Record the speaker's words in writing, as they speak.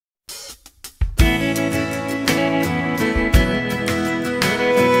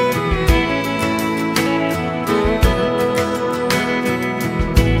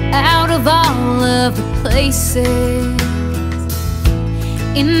places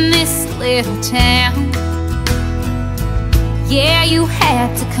in this little town. Yeah, you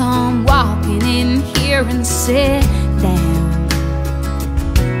had to come walking in here and sit down.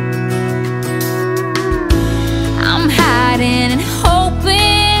 I'm hiding and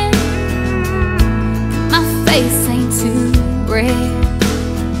hoping my face ain't too red.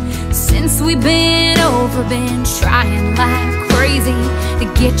 Since we've been trying like crazy to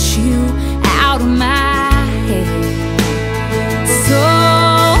get you out of my head. So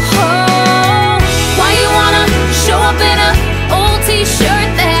why you wanna show up in a old t-shirt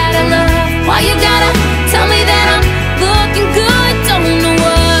that I love? Why you gotta tell me that I'm looking good? Don't know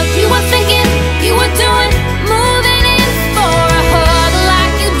what you were thinking, you were doing, moving in for a hug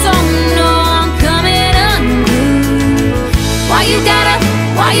like you don't know I'm coming unglued.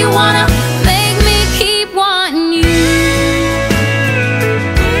 Why you wanna make me keep wanting you?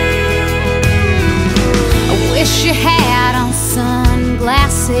 I wish you had on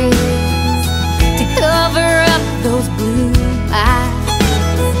sunglasses to cover up those blue eyes.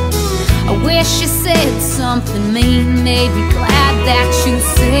 I wish you said something mean, made me glad that you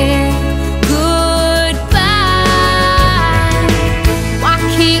said goodbye. Why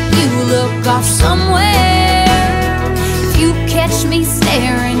can't you look off somewhere if you catch me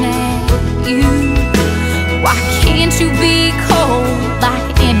staring at you? Why can't you be cold like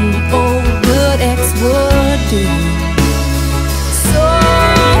any old good ex would do? So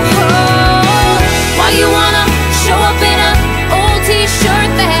why you wanna show up in a old t-shirt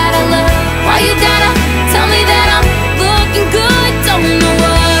that I love? Why you gotta tell me that I'm looking good? Don't know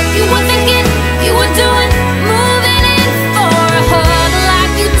what you were thinking, you were doing, moving in for a hug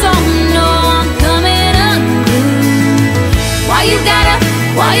like you don't know I'm coming unglued.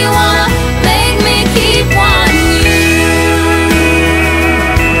 Why you wanna make me keep wanting you?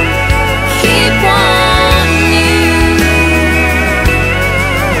 Keep wanting you.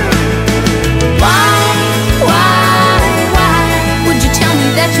 Why would you tell me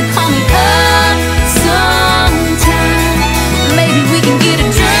that you call me up sometime? Maybe we can get a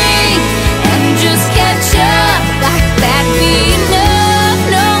drink and just catch up, like that'd be enough.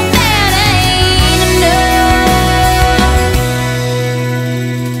 No, that ain't enough.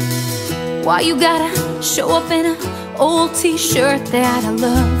 Why you gotta show up in an old t-shirt that I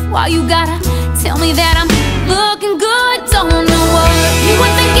love? Why you gotta tell me that I'm looking good? Don't know what you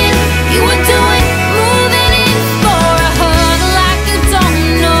were thinking, you were doing, moving in for a hug like you don't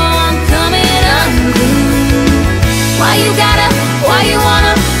know I'm coming unglued. Why you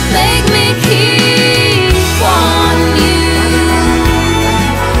wanna make me keep wanting you?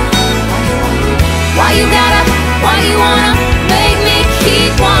 Why you wanna make me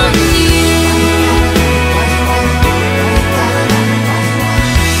keep wanting you?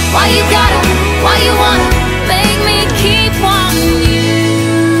 Why you wanna make me keep wanting you?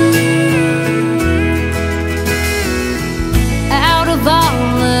 Out of all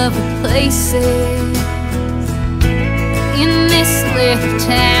of the places in this little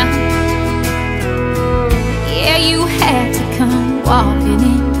town, yeah, you had to come walking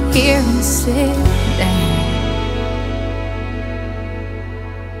in here and sit